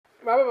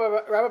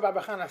Rabbi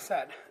Babachana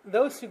said,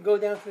 "Those who go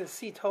down to the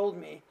sea told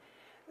me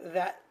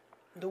that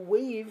the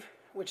wave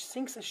which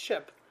sinks a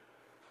ship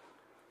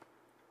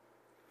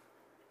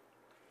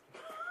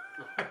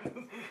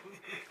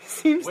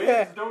seems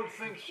Waves don't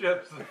sink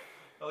ships.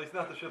 At least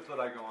not the ships that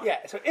I go on.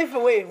 Yeah, so if a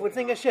wave would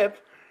sink a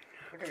ship,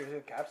 I think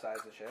you capsize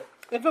the ship.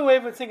 if a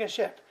wave would sink a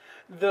ship,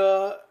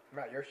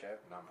 Not your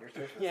ship. No. Your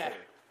ship's Yeah. the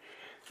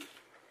sea.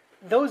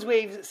 those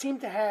waves seem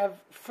to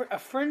have a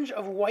fringe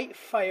of white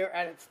fire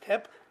at its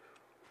tip,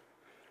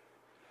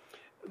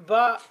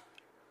 but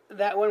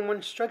that when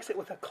one strikes it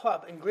with a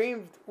club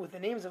engraved with the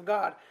names of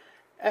God,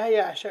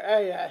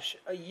 Ayash,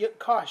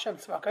 Ka Hashem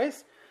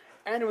Tzvakos,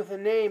 and with the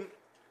name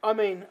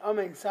Amen,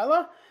 Amen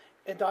Salah,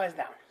 it dies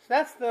down. So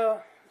that's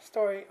the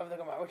story of the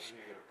Gemara. Which You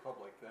get a club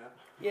like that.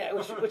 yeah,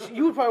 which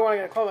you would probably want to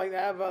get a club like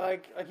that, but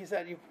like you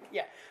said,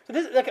 So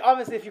this like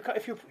obviously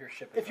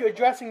if you're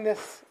addressing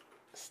this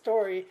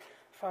story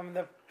from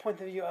the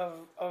point of view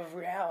of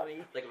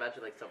reality. Like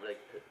imagine like somebody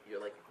like you're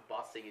like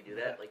boss saying you do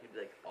that, like you'd be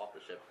like off the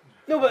ship.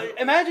 No, but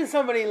imagine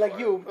somebody like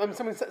you,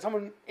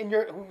 someone in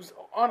your who's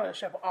on a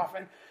ship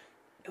often,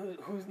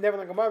 who's never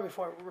learned Gemara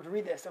before would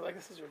read this. They're like,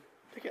 this is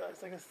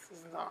ridiculous. Like this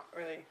is not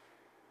really.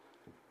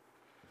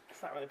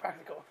 It's not really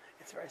practical.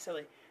 It's very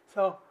silly.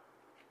 So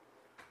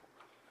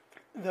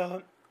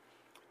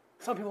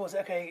some people will say,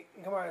 okay,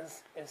 Gemara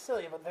is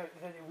silly, but the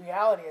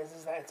reality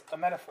is that it's a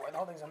metaphor. The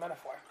whole thing's a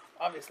metaphor,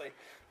 obviously,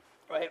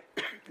 right?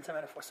 It's a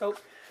metaphor. So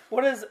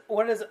what is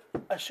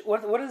a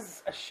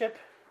ship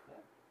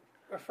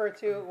refer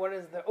to? What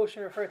is the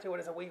ocean refer to? What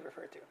does a wave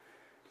refer to?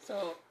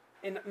 So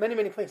in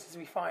many places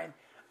we find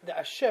that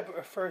a ship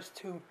refers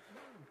to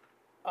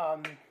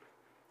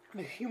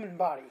the human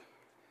body.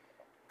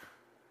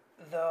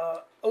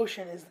 The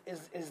ocean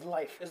is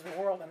life, is the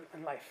world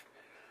and life.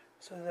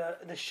 So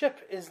the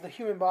ship is the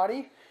human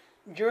body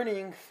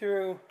journeying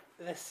through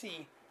the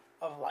sea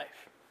of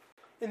life.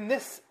 In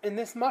this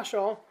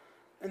mashal,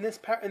 in this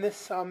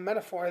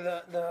metaphor,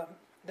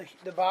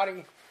 the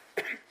body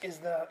is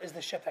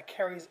the ship that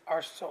carries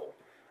our soul.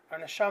 Our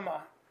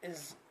neshama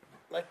is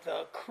like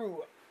the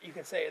crew, you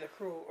could say, the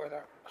crew or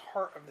the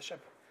heart of the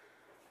ship.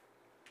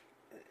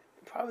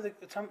 Probably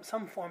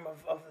some form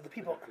of the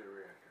people.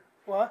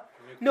 What?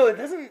 No, it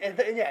doesn't.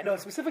 No.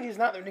 Specifically, it's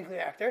not the nuclear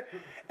reactor.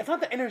 It's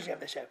not the energy of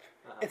the ship.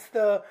 Uh-huh. It's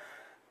the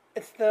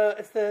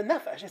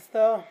nefesh. It's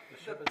the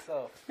ship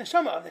itself.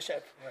 Neshama of the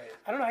ship. Right.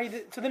 I don't know how you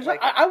do. So there's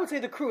Like- I would say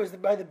the crew is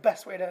probably the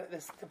best way to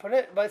put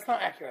it, but it's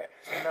not accurate.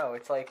 No,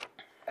 it's like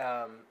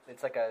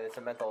it's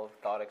a mental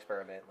thought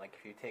experiment. Like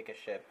if you take a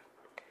ship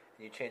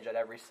and you change out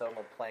every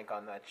single plank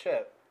on that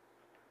ship,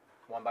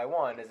 one by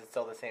one, is it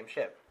still the same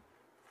ship?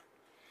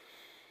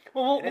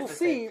 Well, we'll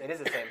see. It is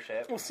the same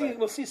ship. We'll see.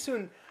 We'll see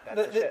soon.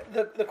 That's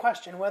The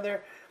question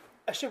whether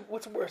a ship,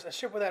 what's worse, a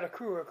ship without a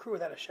crew or a crew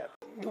without a ship?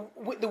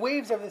 The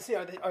waves of the sea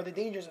are the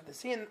dangers of the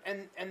sea,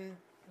 and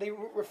they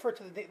refer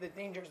to the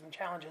dangers and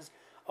challenges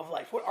of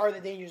life. What are the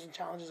dangers and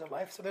challenges of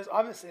life? So there's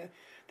obviously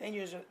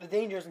the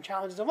dangers and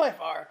challenges of life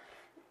are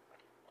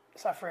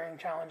suffering,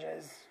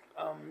 challenges,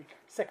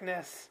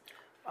 sickness,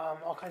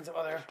 all kinds of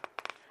other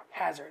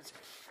hazards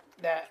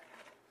that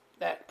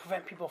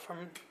prevent people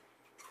from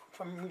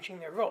reaching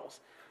their goals.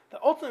 The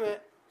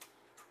ultimate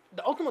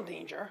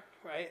danger,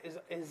 right,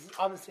 is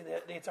obviously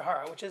the Yetzer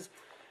Hara, which is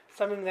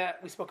something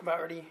that we spoke about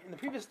already in the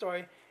previous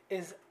story.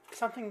 Is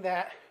something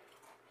that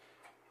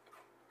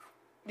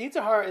the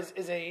Yetzer Hara is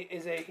a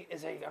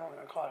I don't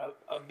want to call it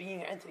a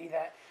being, entity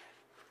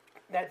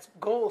that's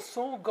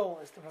sole goal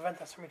is to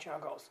prevent us from reaching our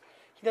goals.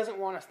 He doesn't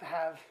want us to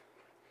have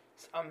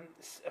a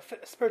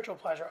spiritual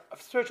pleasure, a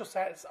spiritual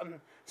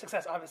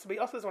success, obviously, but he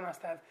also doesn't want us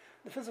to have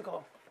the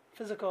physical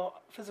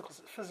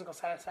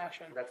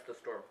satisfaction. That's the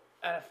storm.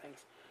 Out of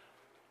things.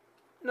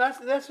 No,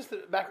 that's just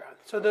the background.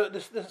 So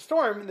the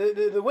storm,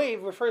 the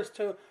wave refers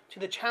to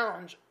the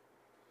challenge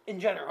in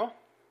general.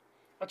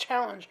 A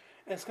challenge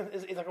is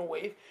like a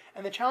wave,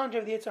 and the challenge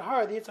of the Yetzer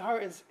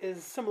Hara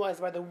is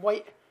symbolized by the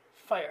white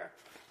fire.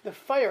 The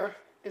fire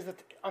is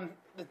on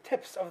the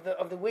tips of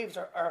the waves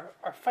are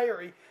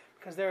fiery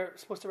because they're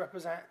supposed to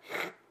represent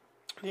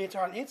the Yetzer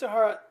Hara. The Yetzer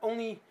Hara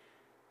only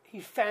he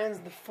fans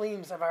the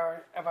flames of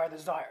our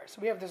desires.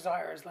 So we have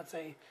desires, let's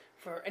say,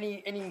 for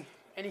anything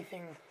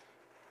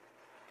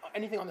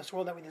on this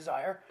world that we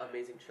desire.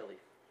 Amazing chili.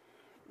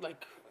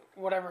 Like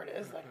whatever it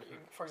is, like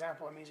for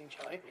example, amazing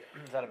chili.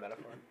 Is that a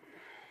metaphor?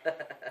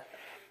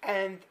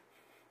 And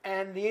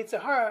the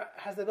Yetzer Hara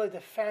has the ability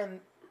to fan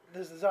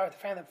this desire, to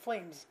fan the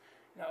flames,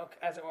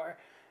 as it were,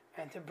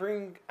 and to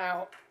bring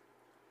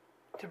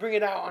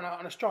it out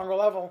on a stronger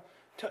level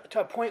to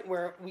a point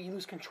where we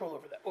lose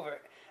control over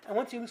it. And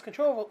once you lose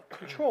control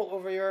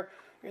over your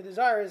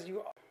desires,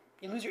 you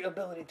lose your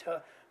ability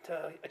to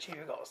achieve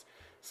your goals.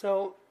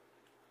 So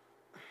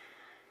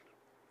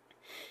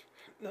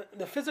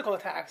the physical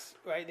attacks,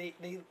 right?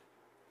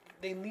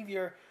 They leave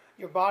your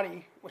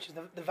body, which is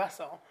the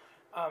vessel,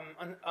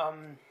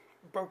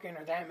 broken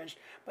or damaged,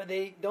 but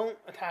they don't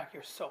attack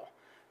your soul.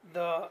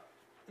 The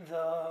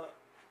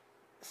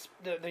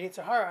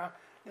Yetzer Hara,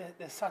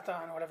 the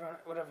Satan, whatever,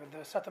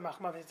 the Satan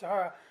Machmav Yetzer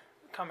Hara,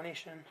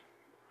 combination,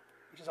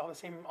 which is all the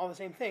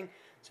same thing.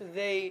 So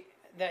that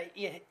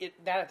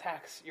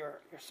attacks your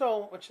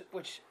soul,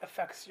 which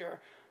affects your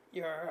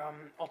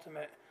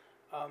ultimate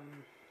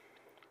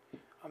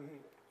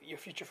your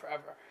future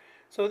forever.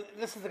 So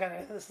this is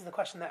the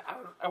question that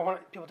I want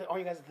all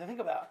you guys to think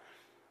about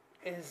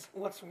is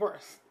what's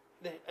worse,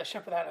 a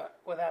ship without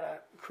a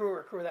crew or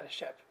a crew without a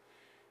ship.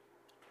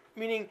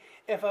 Meaning,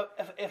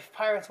 if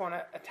pirates want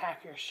to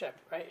attack your ship,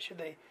 right? Should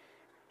they,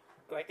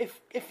 right?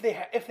 If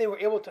they were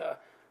able to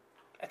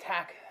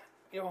attack,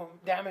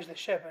 damage the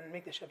ship and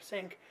make the ship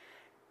sink,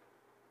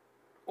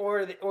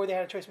 or they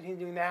had a choice between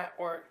doing that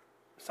or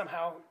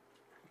somehow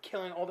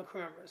killing all the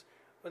crew members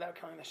without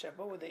killing the ship,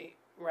 what would be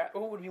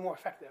more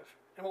effective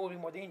and what would be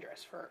more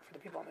dangerous for the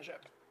people on the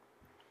ship?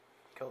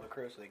 Kill the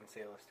crew so they can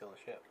steal the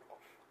ship.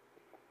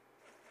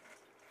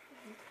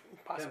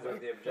 Possibly. Depends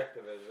what the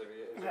objective is.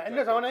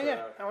 I want to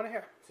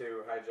hear. To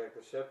hijack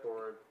the ship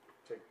or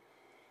to take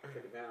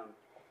it down.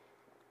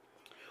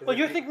 Well,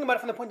 you're thinking about it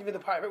from the point of view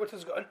of the pirate, which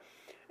is good,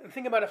 and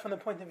think about it from the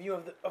point of view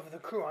of the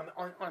crew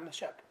on the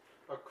ship.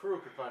 A crew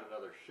could find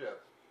another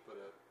ship, but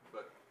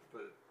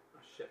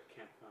A ship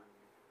can't find.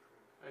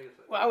 I guess.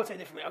 Well, I would say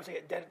differently. I would say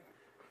a dead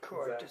crew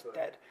are just Exactly.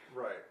 dead.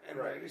 Right. And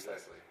right. very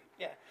useless. Exactly.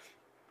 Yeah.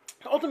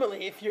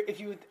 Ultimately,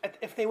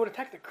 if they would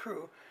attack the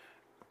crew,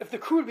 if the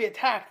crew would be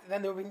attacked,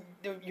 then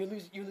you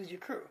lose your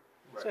crew.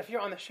 Right. So if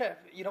you're on the ship,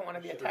 you don't want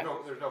to be attacked.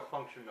 There's no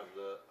function of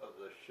the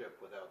ship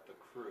without the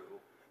crew.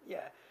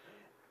 Yeah.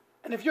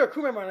 And if you're a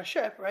crew member on a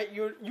ship, right,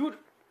 you would,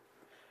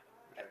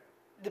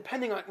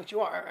 depending on what you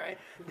are, right,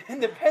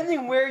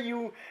 depending where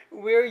you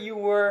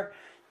were,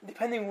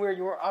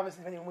 obviously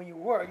depending on where you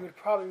were, you would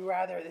probably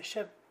rather the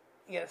ship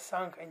get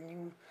sunk and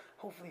you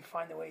hopefully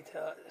find a way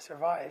to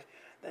survive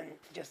than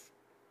just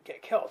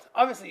get killed.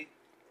 Obviously,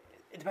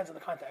 it depends on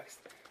the context,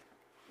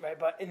 right?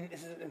 But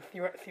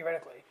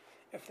theoretically,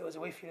 if there was a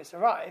way for you to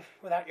survive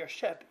without your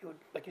ship, you would,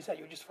 like you said,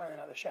 you would just find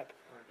another ship.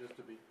 Or just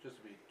to be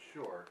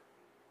sure,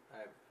 I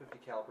have 50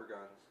 caliber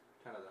guns,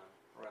 10 of them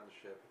around the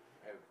ship.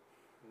 I have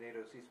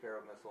NATO Sea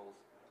Sparrow missiles,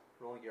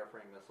 rolling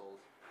airframe missiles,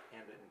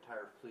 and an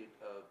entire fleet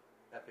of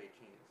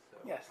F-18s. So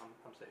Yes.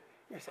 I'm safe.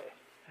 You're safe.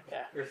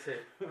 Yeah. You're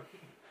safe.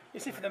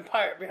 You're safe from the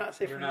pirate, but you're not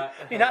safe You're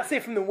you're not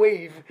safe from the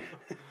wave.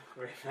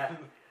 We're not.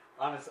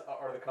 Honest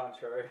or the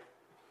contrary.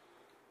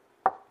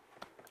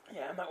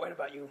 Yeah, I'm not worried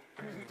about you.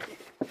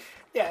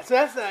 Yeah, so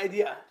that's the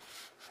idea.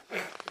 The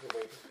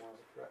wave is more of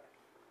a threat.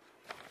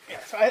 Yeah,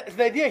 so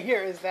the idea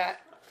here is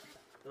that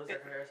Those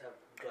aircrafters have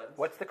guns.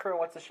 What's the crew?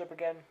 What's the ship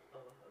again? Oh,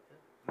 okay.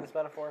 In this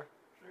metaphor?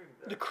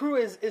 the crew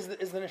is the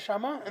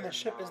neshama and the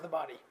ship is the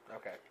body,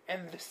 Okay.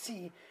 and the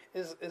sea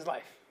is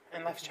life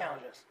and life's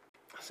challenges.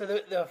 So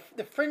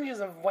the fringes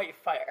of white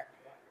fire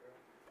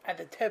at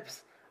the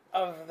tips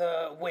of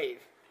the wave.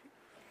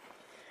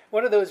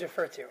 What do those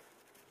refer to?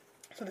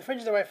 So the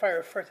fringes of white fire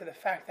refer to the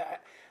fact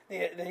that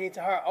the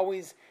Yitzhar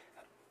always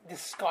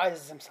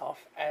disguises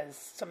himself as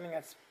something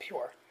that's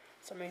pure,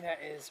 something that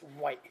is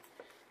white.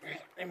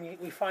 And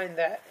we find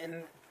that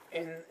in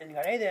Gan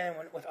Eden,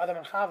 with Adam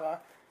and Chava,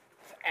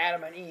 with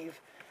Adam and Eve,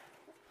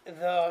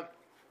 the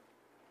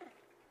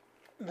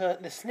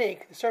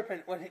snake, the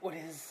serpent, the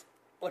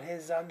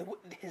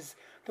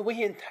way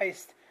he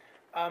enticed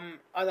Adam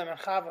and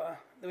Chava,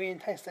 the way he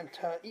enticed them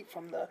to eat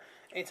from the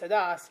Eitz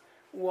Hadas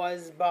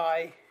was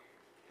by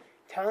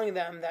telling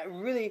them that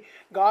really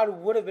God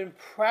would be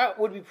proud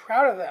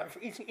of them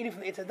for eating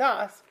from the Eitz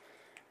Hadas,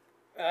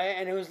 right?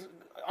 And it was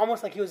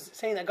almost like he was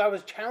saying that God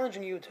was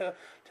challenging you to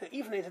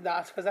eat from the Eitz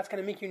Hadas because that's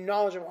going to make you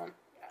knowledgeable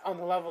on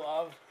the level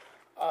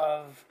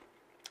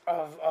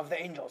of the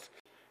angels.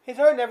 His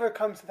heart never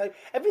comes to tell.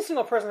 Every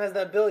single person has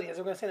the ability, as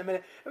we're going to say in a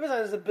minute, every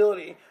person has the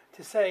ability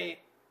to say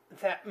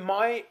that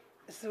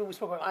this is what we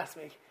spoke about last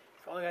week,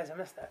 for all you guys who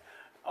missed that.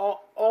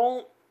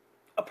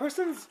 A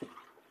person's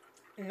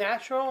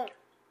natural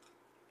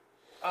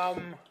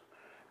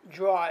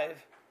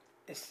drive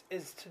is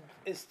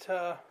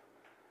to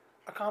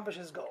accomplish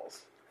his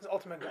goals, his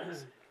ultimate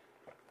goals.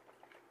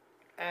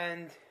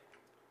 And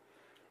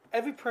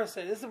every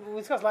person, this is what we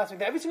discussed last week,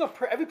 that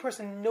every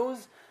person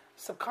knows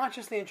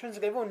subconsciously,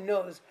 intrinsically, everyone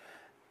knows,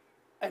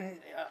 and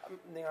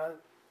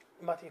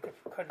Mati could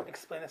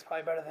explain this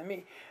probably better than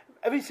me.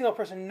 Every single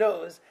person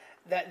knows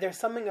that there's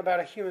something about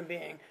a human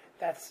being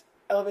that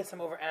elevates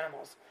them over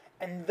animals.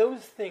 And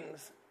those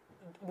things,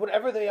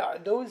 whatever they are,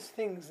 those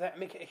things that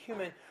make a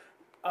human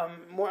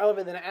more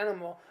elevated than an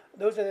animal,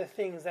 those are the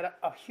things that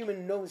a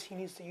human knows he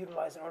needs to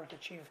utilize in order to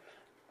achieve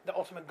the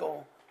ultimate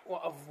goal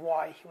of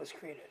why he was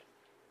created.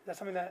 Is that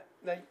something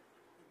that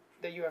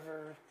you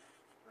ever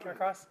came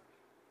across?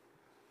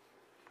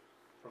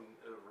 From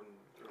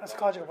a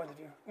psychological point of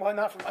view. Well,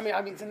 not from.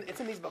 I mean, it's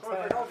in these books. From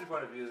a technology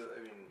point of view,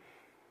 I mean,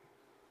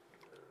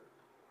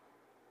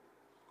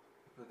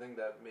 the thing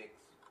that makes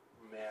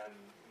man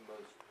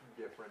most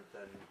different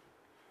than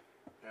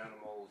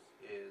animals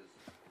is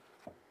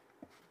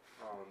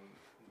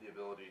the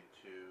ability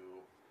to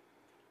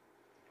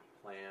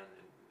plan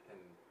and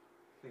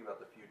think about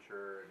the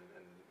future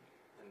and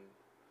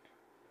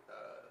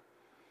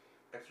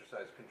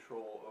exercise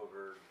control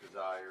over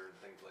desire and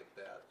things like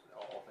that.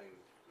 All things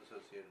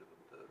associated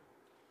with the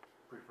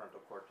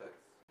prefrontal cortex.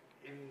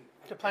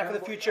 To plan for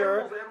the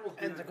future animals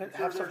and do, to have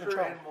there are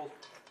self-control. animals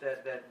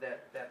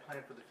that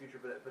plan for the future,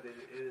 but it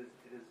is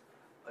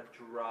a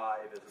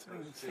drive as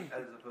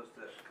opposed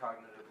to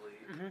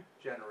cognitively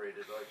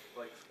generated.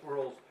 Like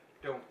squirrels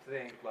don't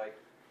think like,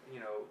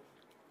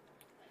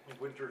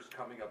 winter's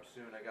coming up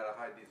soon. I gotta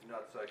hide these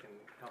nuts so I can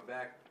come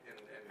back and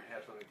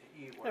have something to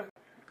eat.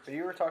 But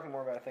you were talking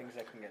more about things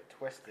that can get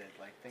twisted,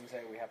 like things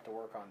that we have to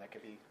work on that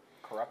could be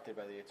corrupted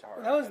by the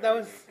Yitzhar. That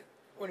was.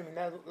 What do you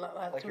mean?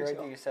 Like your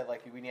idea, you said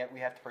like we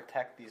have to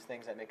protect these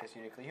things that make us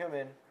uniquely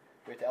human.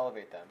 We have to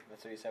elevate them.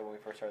 That's what you said when we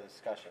first started the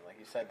discussion. Like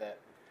you said that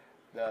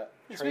the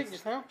traits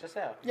just now.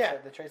 You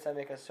said the traits that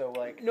make us so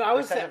like. No, I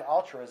was saying saying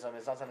altruism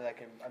is not something that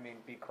can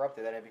be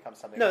corrupted. That it becomes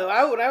something. No,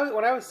 else.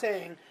 what I was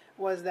saying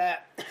was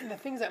that the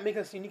things that make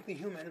us uniquely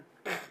human,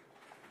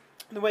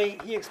 the way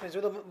he explains,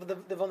 or the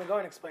Vilna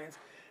Gaon explains,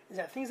 is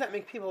that things that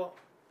make people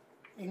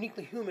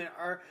uniquely human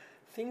are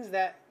things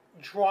that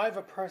drive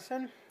a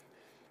person.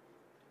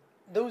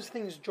 Those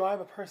things drive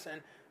a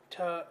person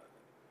to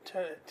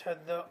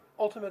the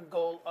ultimate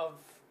goal of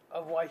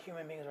why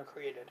human beings are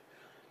created.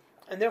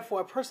 And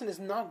therefore, a person is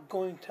not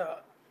going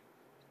to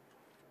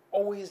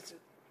always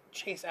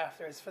chase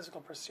after his physical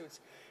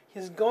pursuits.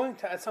 He's going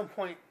to, at some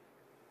point,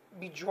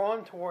 be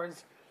drawn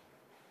towards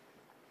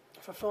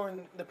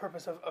fulfilling the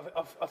purpose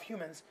of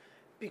humans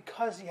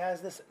because he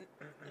has this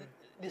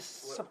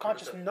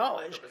subconscious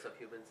knowledge. The purpose of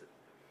humans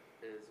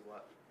is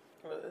what?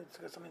 Well,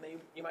 it's something that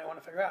you might want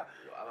to figure out.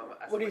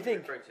 What do you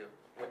think? Referring to?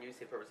 When you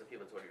say purpose of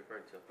humans, what are you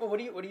referring to? Well, what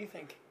do you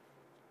think?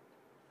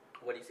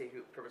 When you say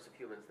purpose of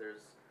humans,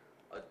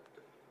 are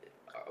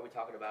we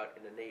talking about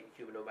an innate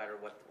human, no matter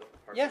what the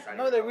part? Yes.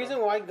 No. The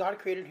reason why God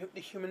created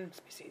the human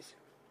species.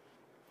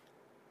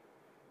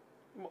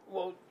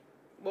 Well,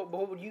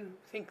 what would you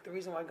think the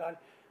reason why God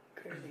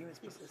created the human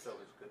species? To bestow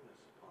His goodness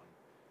upon.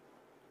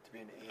 To be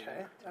an aid,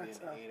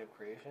 Okay, aid of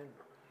creation.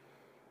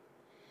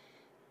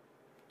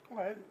 All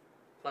right.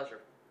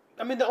 Pleasure.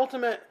 I mean, the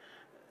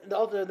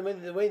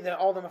way that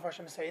all the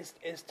Mefarshim say is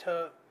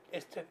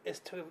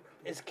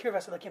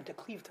kirvas elakim, to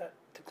cleave to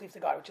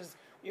God, which is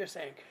what you're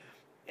saying.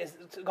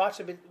 God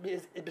should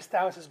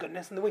bestow us His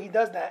goodness, and the way He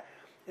does that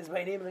is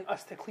by enabling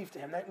us to cleave to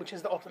Him, which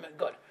is the ultimate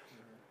good.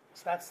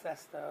 So that's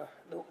the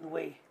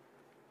way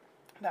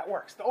that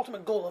works. The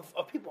ultimate goal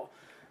of people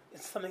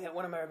is something that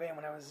one of my rebbeim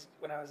when I was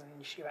in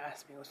yeshiva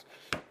asked me was,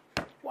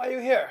 "Why are you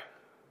here?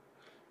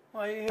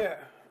 Why are you here?"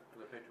 To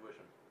pay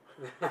tuition.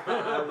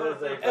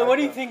 And what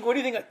do you think? What do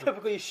you think a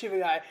typical yeshiva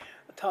guy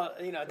tells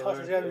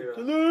his guy to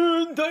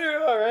learn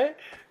Torah, right?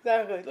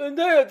 Exactly, learn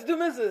Torah to do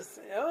mitzvahs.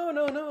 Oh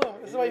no,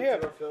 this is why you're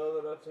here.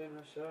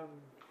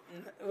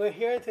 We're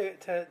here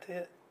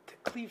to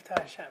cleave to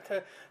Hashem,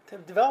 to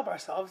develop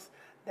ourselves,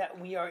 that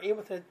we are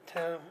able to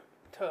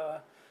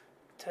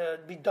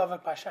be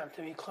davak by Hashem,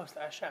 to be close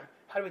to Hashem.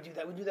 How do we do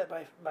that? We do that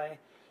by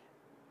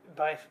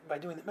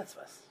doing the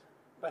mitzvahs,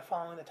 by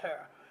following the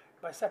Torah,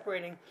 by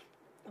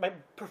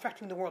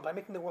perfecting the world, by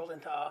making the world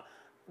into a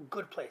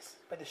good place,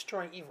 by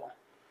destroying evil.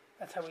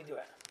 That's how we do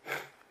it.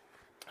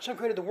 Hashem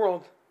created the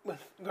world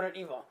with good and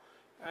evil,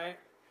 right?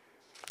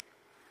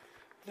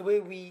 The way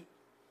we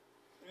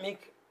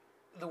make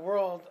the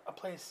world a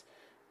place,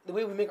 the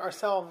way we make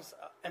ourselves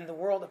and the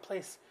world a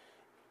place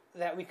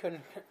that we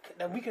can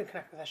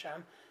connect with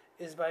Hashem,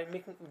 is by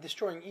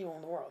destroying evil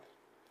in the world.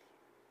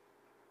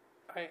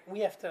 Right? We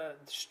have to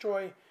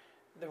destroy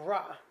the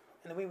Ra,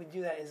 and the way we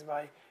do that is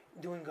by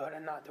doing good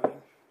and not doing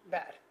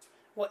bad.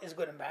 What is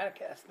good and bad?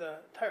 Okay, that's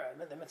the Torah,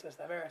 the mitzvahs,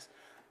 the averos,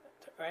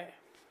 right?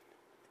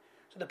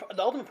 So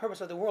the ultimate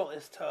purpose of the world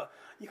is to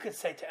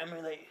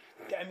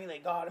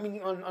emulate God. I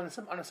mean, on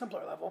a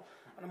simpler level,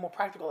 on a more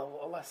practical level,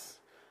 a less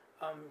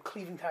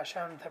cleaving to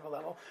Hashem type of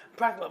level.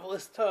 Practical level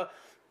is to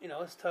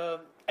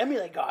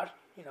emulate God.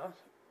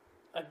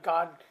 Like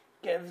God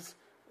gives,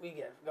 we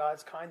give.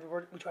 God's kind,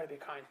 we try to be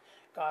kind.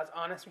 God's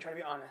honest, we try to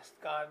be honest.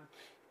 God,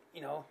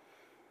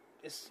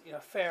 is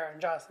fair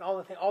and just, and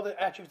all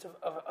the attributes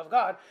of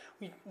God,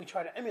 we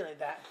try to emulate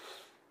that.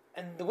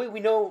 And the way we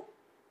know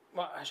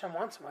what Hashem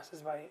wants from us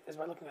is by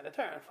looking at the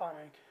Torah and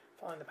following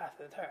the path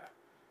of the Torah.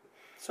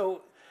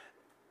 So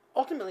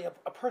ultimately,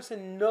 a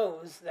person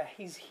knows that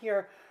he's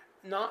here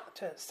not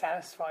to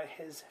satisfy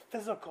his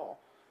physical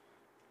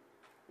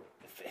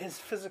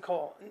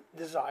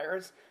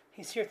desires.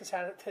 He's here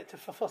to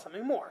fulfill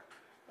something more,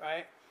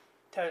 right?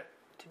 To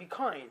be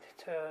kind,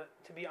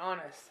 to be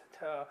honest,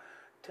 to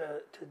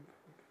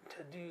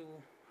do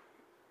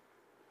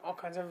all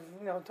kinds of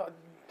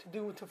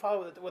to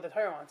follow what the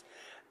Torah wants.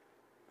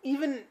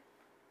 Even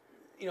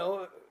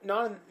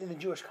not in the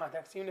Jewish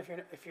context. Even if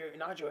you're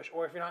not Jewish,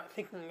 or if you're not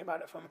thinking about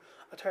it from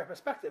a Torah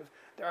perspective,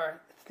 there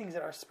are things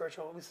that are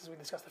spiritual. At least as we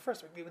discussed the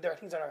first week, there are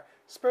things that are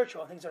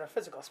spiritual, things that are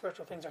physical.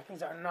 Spiritual things are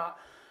things that are not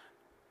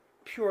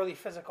purely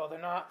physical. They're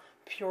not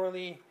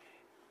purely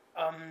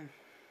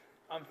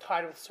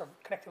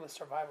connected with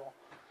survival.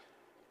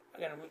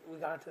 Again, we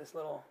got into this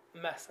little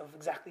mess of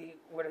exactly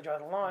where to draw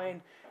the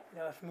line,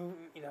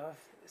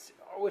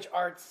 which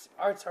arts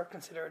are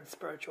considered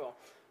spiritual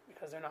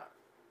because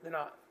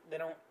they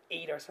don't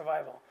aid our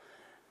survival.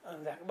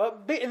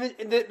 But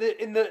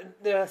in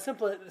the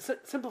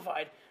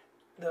simplified,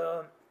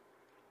 the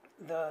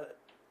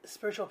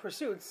spiritual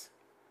pursuits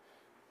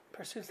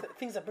that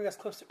things that bring us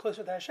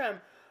closer to Hashem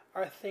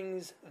are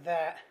things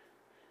that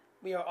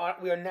we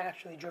are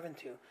naturally driven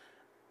to.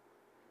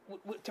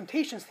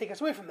 Temptations take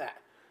us away from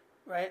that,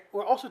 right?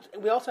 We also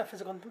have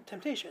physical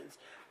temptations,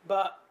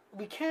 but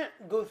we can't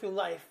go through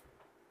life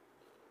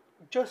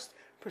just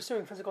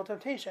pursuing physical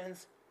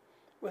temptations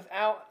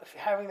without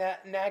having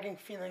that nagging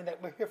feeling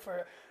that we're here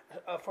for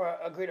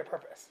a greater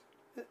purpose.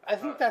 I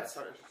think I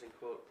saw an interesting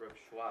quote from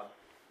Schwab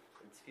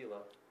in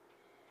Tefillah.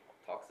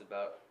 Talks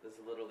about, this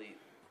literally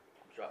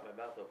dropped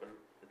my mouth open,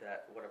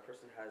 that when a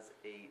person has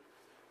a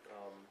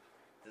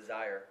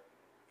desire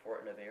for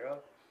an Avera,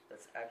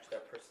 that's actually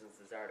that person's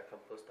desire to come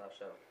close to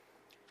Hashem.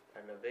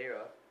 An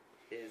Avera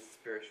is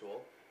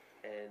spiritual,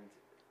 and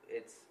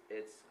it's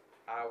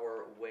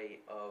our way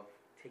of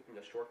taking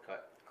a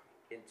shortcut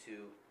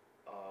into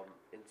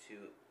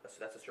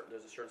so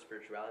there's a certain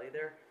spirituality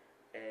there,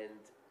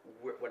 and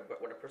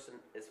when a person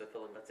is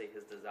fulfilling, let's say,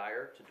 his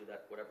desire to do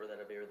that, whatever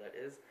that Avera that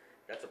is,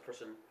 that's a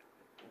person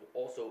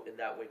also in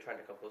that way trying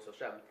to come close to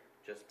Hashem.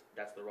 Just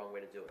that's the wrong way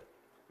to do it.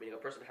 Meaning a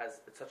person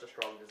has such a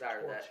strong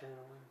desire that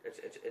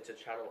it's a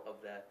channel of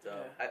that.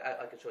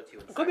 I can show it to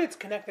you. Maybe it's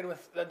connected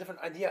with a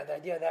different idea. The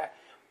idea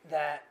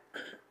that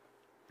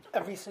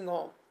every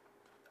single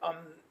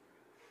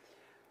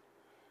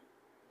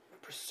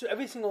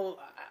every single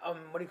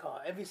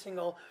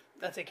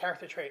let's say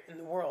character trait in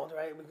the world,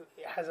 right,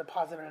 it has a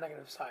positive and a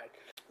negative side.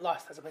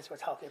 Lust has a place where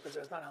it's healthy, a place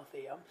where it's not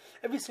healthy.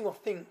 Every single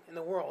thing in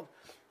the world,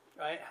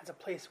 right, has a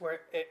place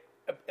where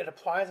it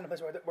applies and a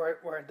place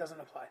where it doesn't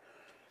apply.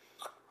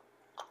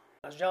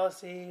 As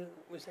jealousy,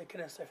 we say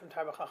kinaseh from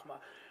Tarba Chachma.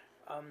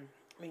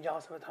 Being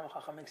jealous of a Talmid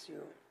Chacham makes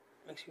you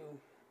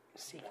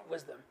seek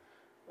wisdom,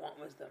 want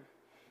wisdom.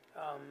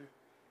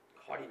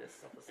 Haughtiness,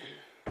 self-esteem.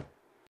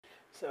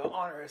 So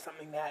honor is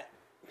something that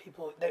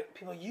people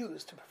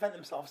use to prevent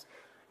themselves.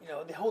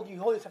 They hold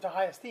yourself to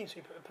high esteem, so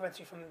it prevents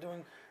you from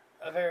doing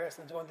Averis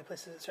and going to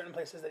certain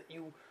places that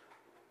you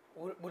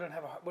would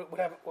have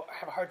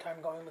a hard time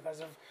going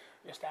because of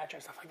your stature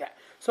and stuff like that.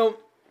 So,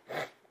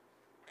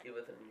 you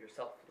within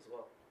yourself as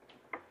well.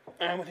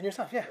 And within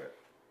yourself, yeah. Right.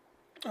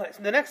 All right.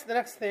 So the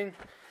next thing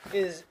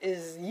is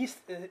yeast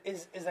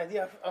is the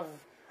idea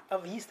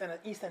of yeast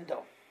and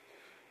dough.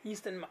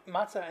 Yeast and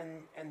matzah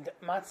and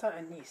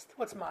yeast.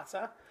 What's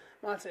matzah?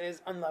 Matzah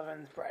is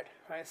unleavened bread,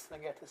 right? So I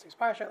get this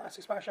last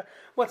week's parsha.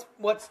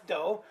 What's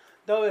dough?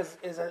 Dough is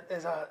a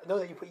dough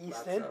that you put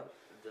yeast in.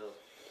 Dough.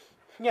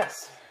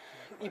 Yes,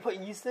 you put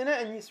yeast in it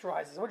and yeast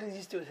rises. What does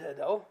yeast do to the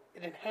dough?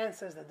 It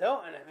enhances the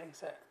dough and it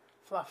makes it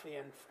fluffy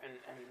and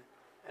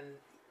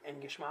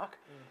gishmak.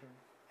 Mm-hmm.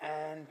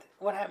 And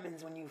what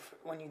happens when you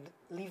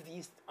leave the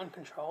yeast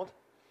uncontrolled?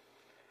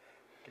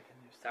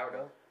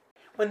 Sourdough.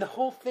 When the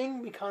whole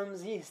thing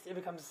becomes yeast, it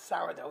becomes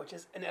sourdough, which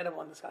is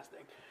inedible and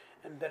disgusting,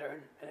 and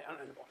bitter and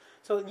unedible.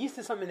 So yeast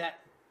is something that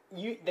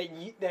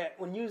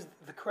when used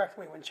the correct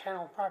way, when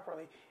channeled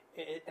properly,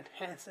 it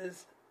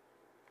enhances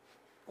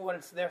what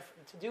it's there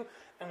to do,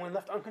 and when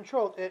left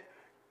uncontrolled, it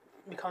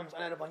becomes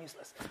unedible and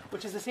useless.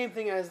 Which is the same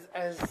thing as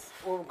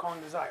what we're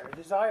calling desire.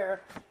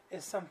 Desire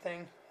is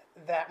something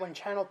that, when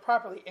channeled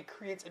properly, it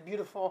creates a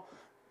beautiful,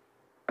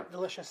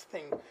 delicious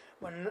thing.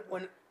 When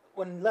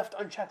left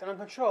unchecked and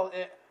uncontrolled,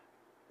 it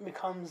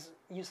becomes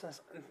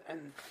useless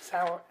and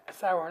sour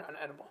and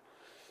unedible.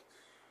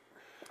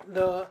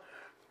 The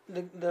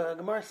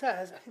Gemara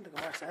says, I think the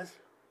Gemara says,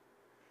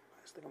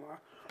 where's the Gemara?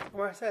 The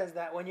Gemara says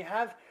that when you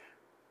have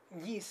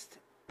yeast,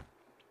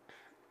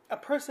 a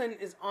person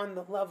is on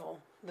the level,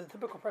 the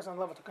typical person on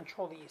the level to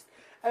control the yeast.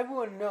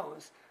 Everyone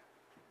knows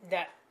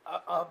that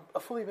a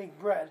fully baked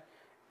bread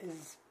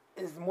is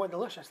more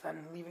delicious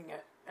than leaving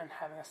it and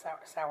having a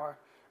sour,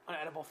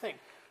 unedible thing.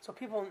 So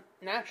people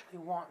naturally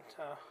want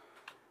to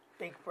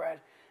bake bread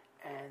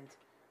and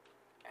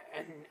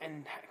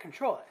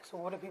control it. So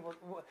what do people?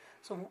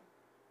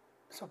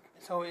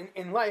 So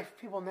in life,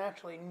 people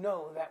naturally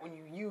know that when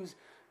you use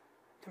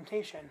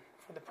temptation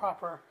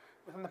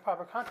within the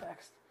proper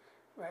context,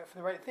 right, for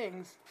the right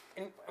things,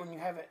 and when you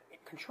have it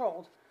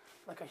controlled,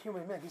 like a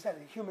human, like you said,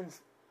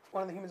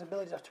 one of the human's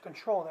abilities is to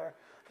control their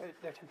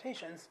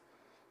temptations.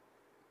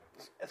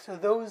 So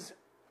those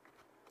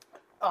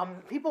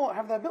people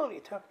have the ability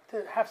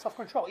to have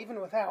self-control,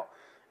 even without,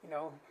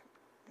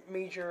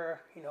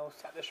 major,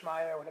 Sat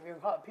Shmaya or whatever you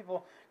call it.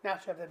 People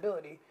naturally have the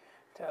ability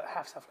to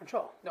have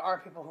self-control. There are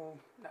people who,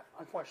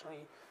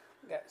 unfortunately,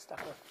 get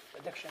stuck with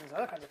addictions and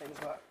other kinds of things,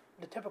 but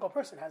the typical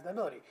person has the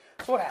ability.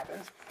 So what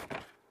happens?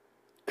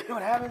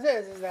 What happens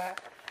is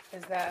that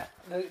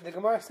the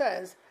Gemara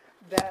says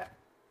that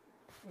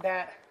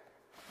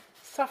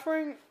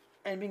suffering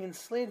and being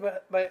enslaved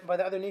by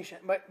the other nation,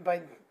 by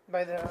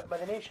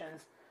the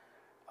nations,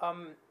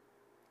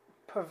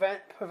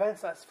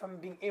 prevents us from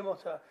being able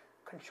to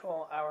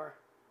control our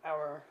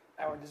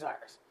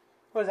desires.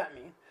 What does that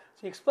mean?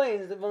 he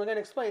explains, the Vilna Gaon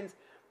explains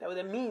that what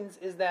it means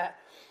is that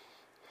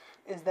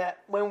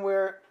when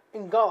we're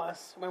in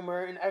Galus, when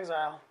we're in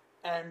exile,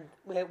 and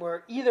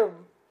we're either,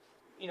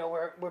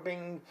 we're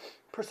being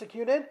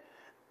persecuted,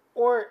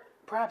 or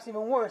perhaps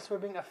even worse, we're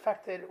being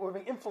affected, we're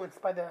being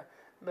influenced by the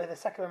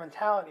secular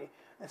mentality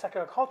and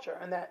secular culture,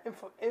 and that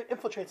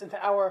infiltrates into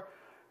our,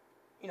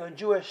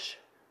 Jewish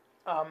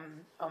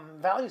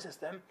value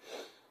system.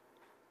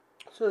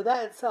 So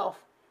that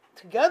itself,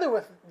 together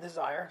with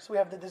desire, so we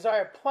have the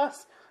desire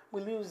plus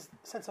we lose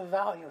sense of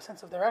value,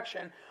 sense of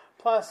direction,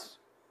 plus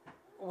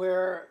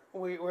we're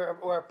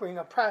being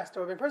oppressed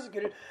or being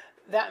persecuted.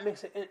 That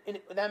makes it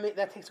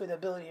that takes away the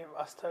ability of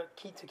us to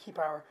keep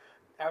our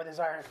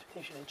desire and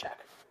expectation in check.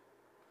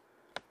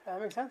 Does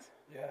that make sense?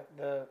 Yeah,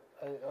 the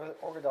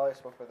Orgadali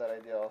spoke about that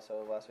idea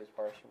also last week's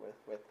parsha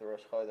with the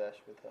Rosh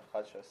Chodesh, with the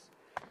Chadshus.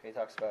 He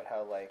talks about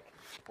how, like,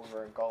 when we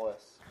were in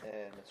Golis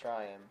in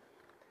Mitzrayim,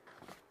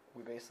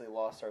 we basically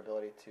lost our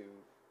ability to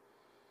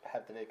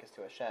have the Vekas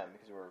to Hashem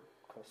because we were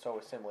so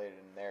assimilated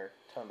in their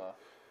Tumah.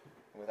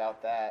 And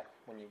without that,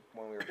 when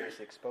we were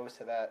basically exposed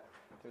to that,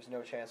 there's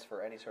no chance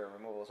for any sort of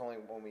removal. It was only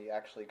when we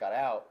actually got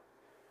out.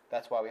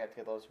 That's why we had to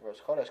get those Rosh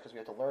Chodesh, because we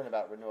had to learn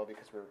about renewal,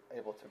 because we were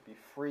able to be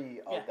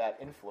free of that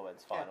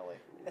influence finally.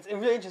 Yeah. It's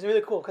really interesting,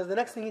 really cool, because the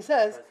next thing he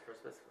says...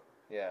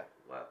 Yeah.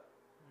 Wow.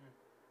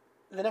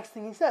 The next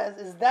thing he says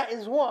is that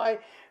is why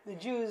the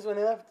Jews, when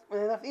they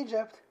left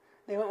Egypt,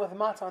 they went with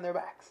matzah on their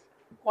backs.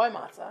 Why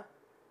matzah?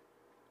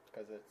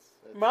 Because it's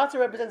matzah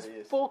represents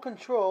full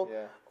control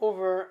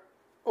over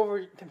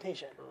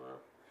temptation. Oh, wow.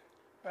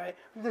 Right?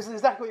 This is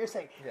exactly what you're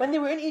saying. Yeah. When they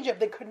were in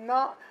Egypt, they could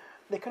not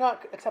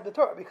accept the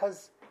Torah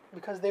because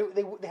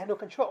they had no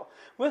control.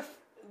 With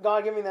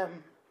God giving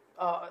them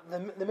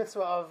the mitzvah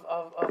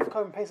of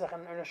Korban Pesach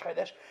and Rosh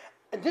Chodesh,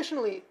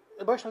 additionally,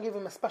 the Baruch Shalom gave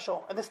them a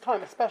special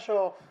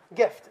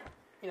gift.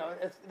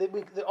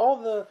 All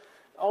the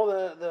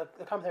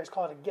commentaries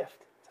call it a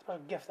gift. It's a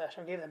special gift that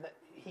Hashem gave them. That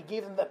He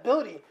gave them the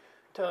ability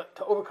to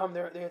overcome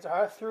their Yetzer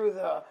Hara through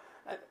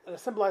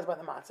symbolized by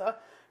the matzah,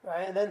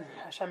 right? And then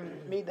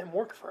Hashem made them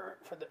work for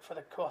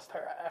the Kol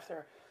Torah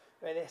after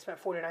they spent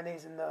 49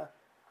 days in the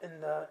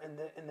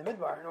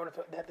midbar in order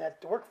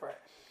to work for it.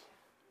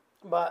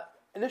 But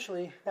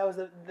initially,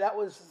 that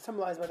was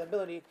symbolized by the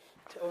ability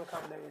to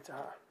overcome their Yetzer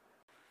Hara.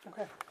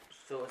 Okay.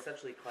 So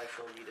essentially,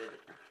 Kleisel needed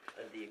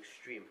the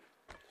extreme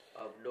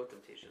of no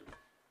temptation.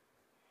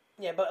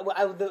 Yeah, but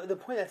the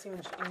point that's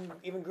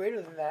even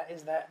greater than that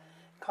is that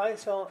Klal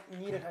Yisrael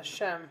needed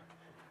Hashem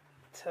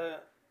to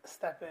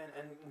step in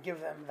and give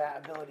them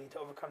that ability to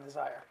overcome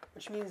desire,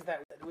 which means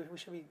that we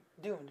should be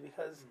doomed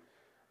because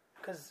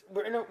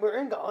we're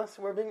in Galus,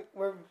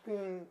 we're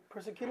being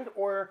persecuted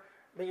or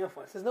being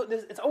influenced.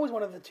 It's always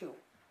one of the two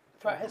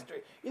throughout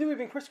history. Either we're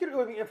being persecuted or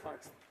we're being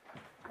influenced,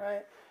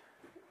 right?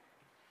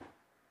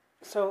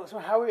 So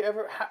how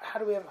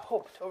do we have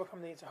hope to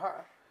overcome the Yetzer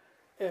Hara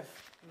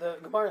if the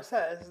Gemara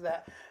says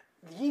that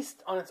the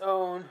yeast on its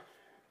own,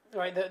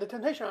 right, the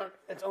temptation on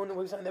its own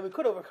was something that we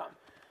could overcome,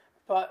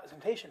 but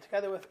temptation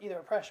together with either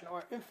oppression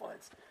or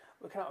influence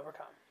we cannot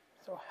overcome.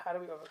 So how do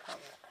we overcome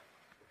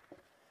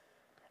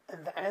that?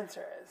 And the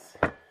answer is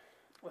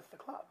with the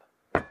club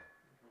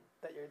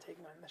that you're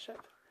taking on the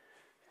ship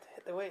to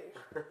hit the wave.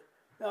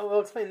 No, we'll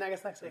explain, I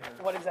guess, next week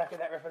what exactly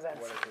that represents.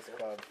 What is this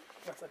club?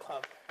 What's the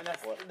club? And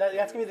that's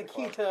going to be the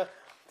key to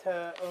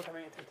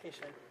overcoming a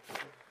temptation.